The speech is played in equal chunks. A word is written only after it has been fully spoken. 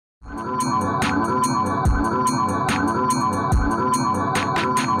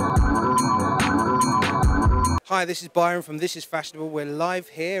Hi, this is Byron from This Is Fashionable. We're live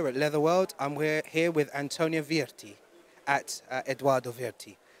here at Leather World. We're here with Antonio Vietri at Edoardo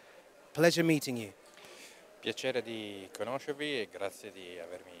Vietri. Pleasure meeting you. Piacere di conoscervi e grazie di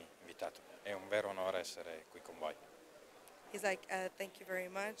avermi invitato. È un vero onore essere qui con voi. He's like, thank you very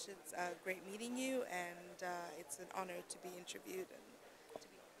much. It's great meeting you, and it's an honor to be interviewed.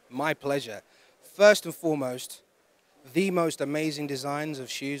 My pleasure. First and foremost, the most amazing designs of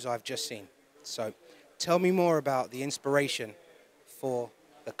shoes I've just seen. So tell me more about the inspiration for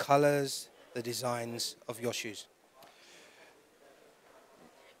the colors, the designs of your shoes.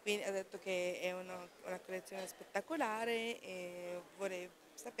 Quindi ha detto che è una collezione spettacolare e vorrei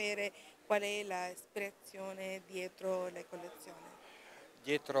sapere qual è la ispirazione dietro la collezione.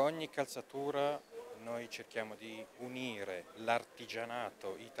 Dietro ogni calzatura noi cerchiamo di unire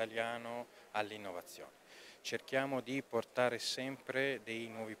l'artigianato italiano all'innovazione. Cerchiamo di portare sempre dei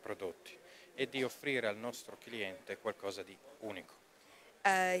nuovi prodotti e di offrire al nostro cliente qualcosa di unico.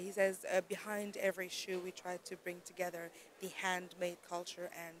 He says behind every shoe we try to bring together the handmade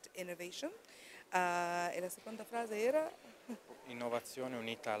culture and innovation. E la seconda frase era? Innovazione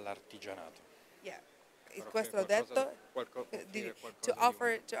unita all'artigianato. Yeah, questo l'ho detto. To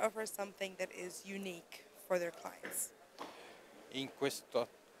offer something that is unique for their clients. In questa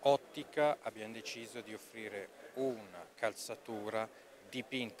ottica abbiamo deciso di offrire una calzatura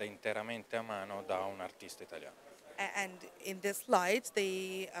dipinta interamente a mano da un artista italiano. And in this light,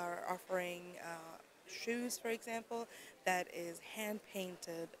 they are offering shoes, for example, that is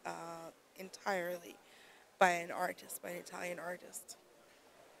hand-painted entirely by an artist, by an Italian artist.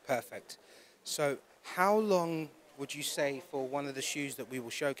 Perfect. So how long would you say for one of the shoes that we will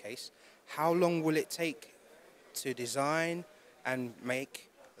showcase, how long will it take to design and make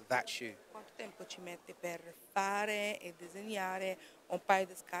that shoe? Quanto tempo ci mette per fare e disegnare un paio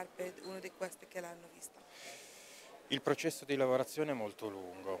di scarpe, una di queste che l'hanno vista? Il processo di lavorazione è molto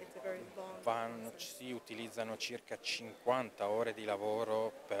lungo, It's a very long process. si utilizzano circa 50 ore di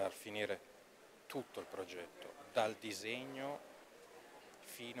lavoro per finire tutto il progetto, dal disegno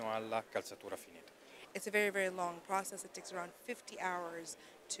fino alla calzatura finita. It's a very, very long process. It takes around 50 hours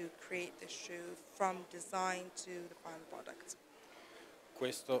to create the shoe from design to the final product.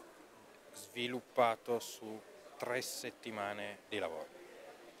 Questo sviluppato su 3 settimane di lavoro.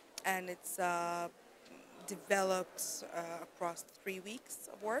 And it's developed across 3 weeks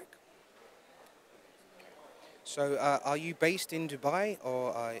of work. So are you based in Dubai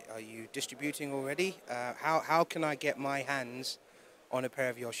or are you distributing already? How can I get my hands on a pair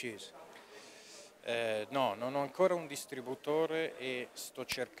of your shoes? No, non ho ancora un distributore e sto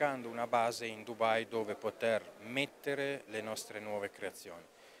cercando una base in Dubai dove poter mettere le nostre nuove creazioni.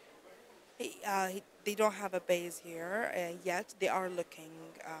 They don't have a base here yet. They are looking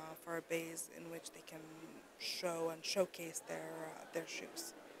for a base in which they can show and showcase their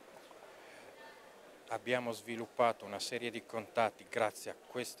shoes. Abbiamo sviluppato una serie di contatti grazie a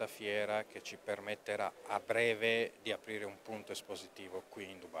questa fiera che ci permetterà a breve di aprire un punto espositivo qui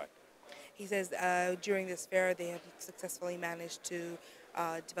in Dubai. He says during this fair they have successfully managed to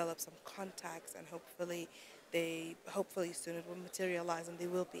develop some contacts, and hopefully soon it will materialize and they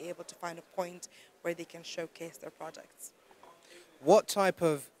will be able to find a point where they can showcase their projects. What type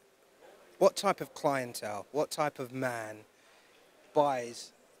of clientele, what type of man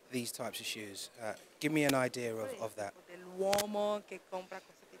buys these types of shoes? Give me an idea of that. Dell'uomo che compra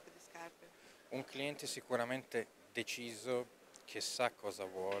questo tipo di scarpe. Un cliente sicuramente deciso, che sa cosa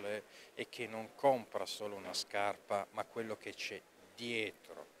vuole e che non compra solo una scarpa, ma quello che c'è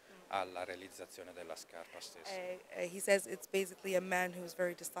dietro alla realizzazione della scarpa stessa. He says it's basically a man who's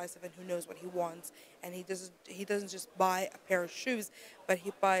very decisive and who knows what he wants, and he doesn't just buy a pair of shoes, but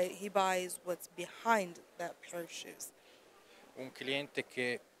he buys what's behind that pair of shoes. Un cliente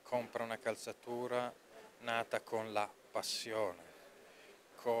che compra una calzatura nata con la passione,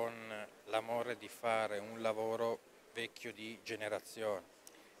 con l'amore di fare un lavoro vecchio di generazione.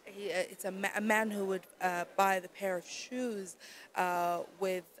 It's a man who would buy the pair of shoes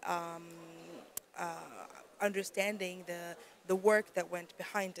with understanding the work that went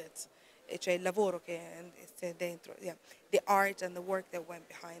behind it. Cioè il lavoro che c'è dentro, yeah. The art and the work that went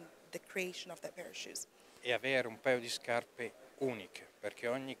behind the creation of that pair of shoes. E avere un paio di scarpe uniche, perché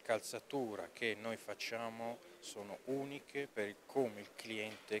ogni calzatura che noi facciamo sono uniche per come il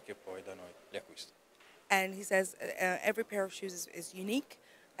cliente che poi da noi le acquista. And he says every pair of shoes is unique,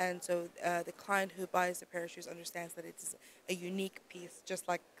 and so the client who buys the pair of shoes understands that it's a unique piece, just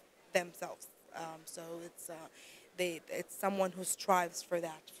like themselves. So it's someone who strives for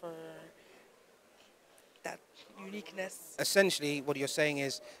that uniqueness. Essentially, what you're saying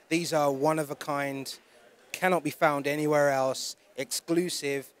is these are one-of-a-kind cannot be found anywhere else,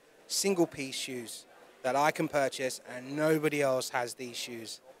 exclusive, single-piece shoes that I can purchase and nobody else has these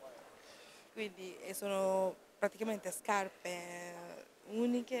shoes. Quindi sono praticamente scarpe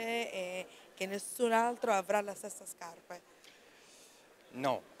uniche e che nessun altro avrà la stessa scarpa.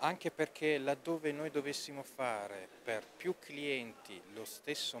 No, anche perché laddove noi dovessimo fare per più clienti lo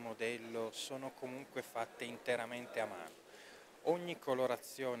stesso modello, sono comunque fatte interamente a mano. Ogni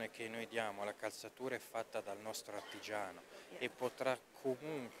colorazione che noi diamo alla calzatura è fatta dal nostro artigiano e potrà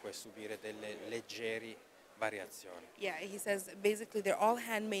comunque subire delle leggeri variazioni. Yeah, he says basically they're all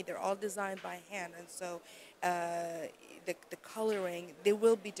handmade, they're all designed by hand, and so the coloring, there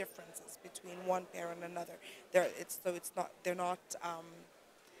will be differences between one pair and another. They're not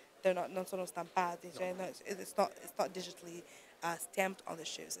non sono stampati, cioè, no, it's not digitally stamped on the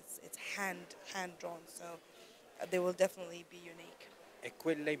shoes. It's hand drawn, so they will definitely be unique. È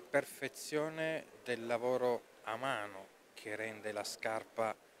quella imperfezione del lavoro a mano che rende la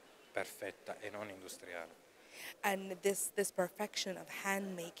scarpa perfetta e non industriale. And this perfection of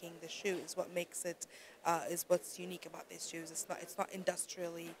hand making the shoe is what makes it is what's unique about these shoes. It's not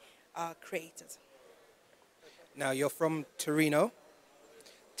industrially created. Now, you're from Torino.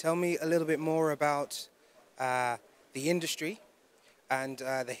 Tell me a little bit more about the industry and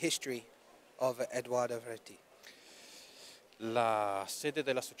the history of Edoardo Vietri. La sede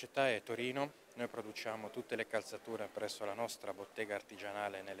della società è Torino, noi produciamo tutte le calzature presso la nostra bottega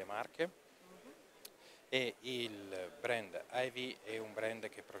artigianale nelle Marche e il brand Ivy è un brand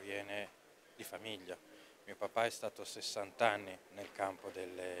che proviene di famiglia. Mio papà è stato 60 anni nel campo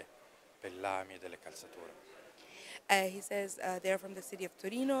delle pellami e delle calzature. He says they're from the city of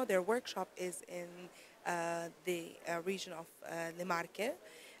Torino. Their workshop is in the region of Le Marche,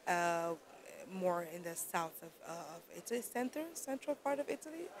 more in the south of Italy, central part of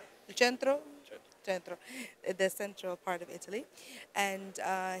Italy, the centro, the central part of Italy. And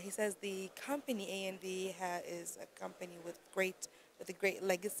he says the company A&V is a company with a great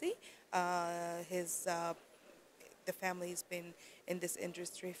legacy. The family's been in this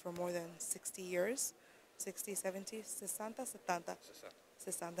industry for more than 60 years. 60, 70, 60, 70,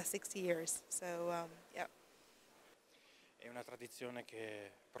 60, 60 years. So, yeah. È una tradizione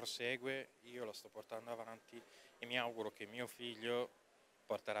che prosegue, io lo sto portando avanti e mi auguro che mio figlio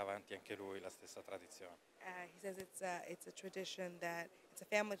porterà avanti anche lui la stessa tradizione. He says it's a tradition it's a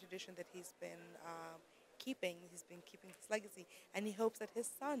family tradition that he's been keeping. He's been keeping his legacy, and he hopes that his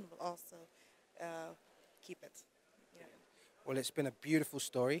son will also keep it. Yeah. Well, it's been a beautiful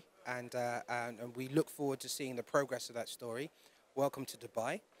story, and we look forward to seeing the progress of that story. Welcome to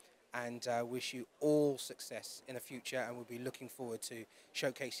Dubai, and wish you all success in the future, and we'll be looking forward to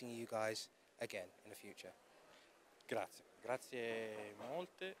showcasing you guys again in the future. Grazie, grazie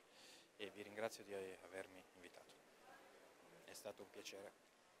molte e vi ringrazio di avermi invitato. È stato un piacere.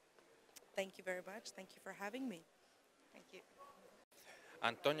 Thank you very much. Thank you for having me. Thank you.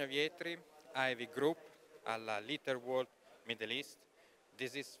 Antonio Vietri, Ivy Group, alla Little World Middle East.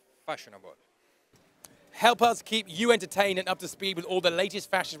 This is fashionable. Help us keep you entertained and up to speed with all the latest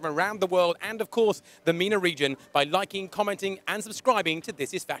fashion from around the world and, of course, the MENA region by liking, commenting and subscribing to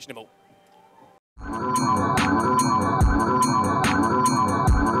This Is Fashionable.